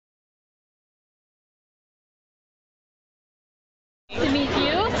To meet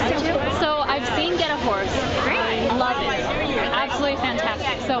you. So I've seen Get a Horse. Great. Love it. Absolutely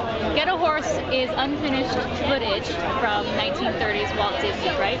fantastic. So Get a Horse is unfinished footage from 1930s Walt Disney,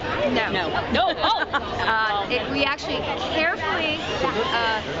 right? No. Oh. We actually carefully,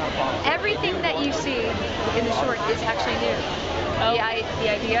 everything that you see in the short is actually new. Oh. The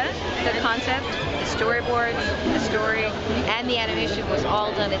idea, the concept, the storyboard, the story, and the animation was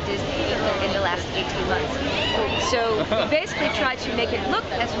all done at Disney in the last 18 months. So we basically tried to make it look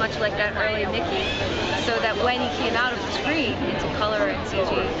as much like that early Mickey, so that when he came out of the screen into color and CG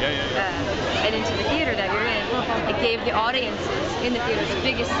and into the theater that you're in, it gave the audiences in the theaters the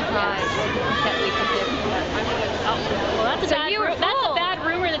biggest surprise that we could give. Oh, well, that's a bad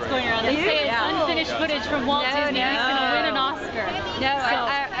rumor that's going around. They say it's unfinished footage from Walt Disney. He's going to win an Oscar. No, so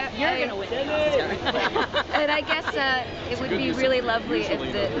you're going to win an Oscar. And I guess it would be really lovely if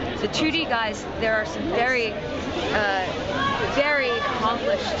the 2D guys, there are some very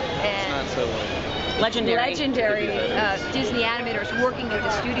accomplished and legendary Disney animators working at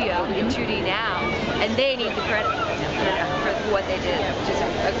the studio in 2D now, and they need the credit for what they did, which is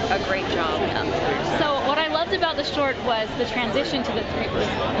a great job. So what I loved about the short was the transition to the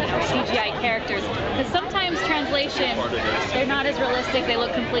CGI characters, because sometimes translation, they're not as realistic, they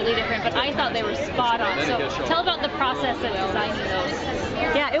look completely different, but I thought they were spot on. So tell about the process of designing those.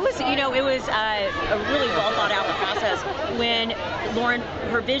 Yeah, it was a really well thought out process. When Lauren,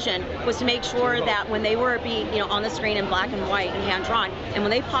 her vision was to make sure that when they were on the screen in black and white and hand drawn, and when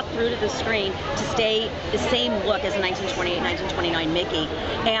they popped through to the screen, to stay the same look as a 1928, 1929 Mickey.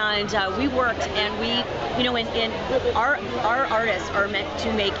 And we worked, and our artists are meant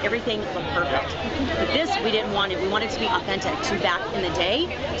to make everything look perfect. But this we didn't want it. We wanted to be authentic to back in the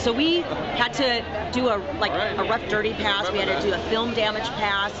day. So we had to do a rough, dirty pass. We had to do a film damage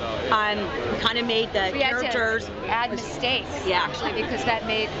pass. We kind of made the characters add mistakes, actually, because that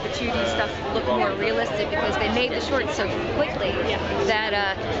made the 2D stuff look more realistic, because they made the shorts so quickly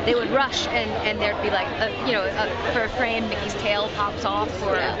that they would rush and there'd be like, for a frame, Mickey's tail pops off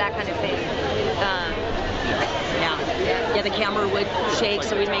or that kind of thing. The camera would shake,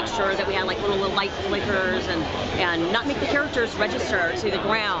 so we'd make sure that we had like little light flickers and not make the characters register to the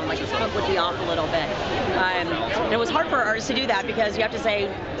ground, like the foot would be off a little bit. And it was hard for artists to do that, because you have to say,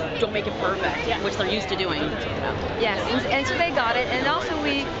 don't make it perfect, which they're used to doing. Yes, and so they got it, and also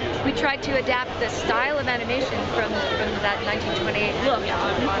we tried to adapt the style of animation from that 1928 look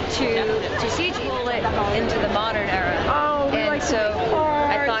to CG into the modern era. And so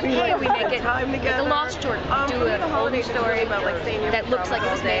I thought, hey, we make it the Lost Short, do a whole story that looks like it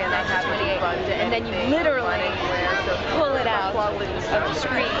was made in 1928, and then you literally pull it out of the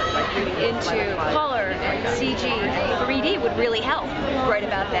screen into color and CG. 3D would really help right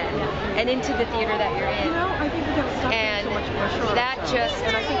about then, and into the theater that you're in. And that just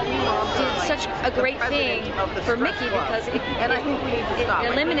did such a great thing for Mickey, because it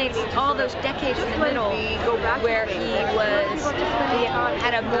eliminates all those decades in the middle where he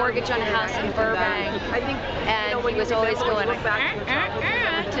had a mortgage on a house in Burbank, and he was always going to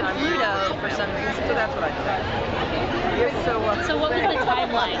Pluto for some reason. So that's what I said. So what was the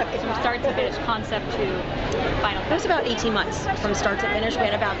timeline from start to finish, concept to final? It was about 18 months from start to finish. We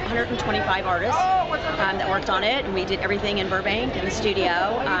had about 125 artists that worked on it, and we did everything in Burbank in the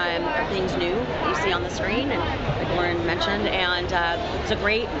studio. Everything's new that you see on the screen, and like Lauren mentioned, and it's a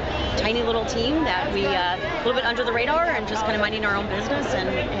great tiny little team that we a little bit under the radar and just kind of minding our own business and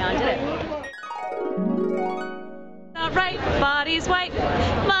did it. Right, body's white,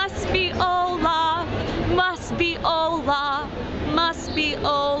 must be Olaf, must be Olaf, must be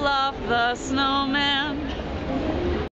Olaf the snowman.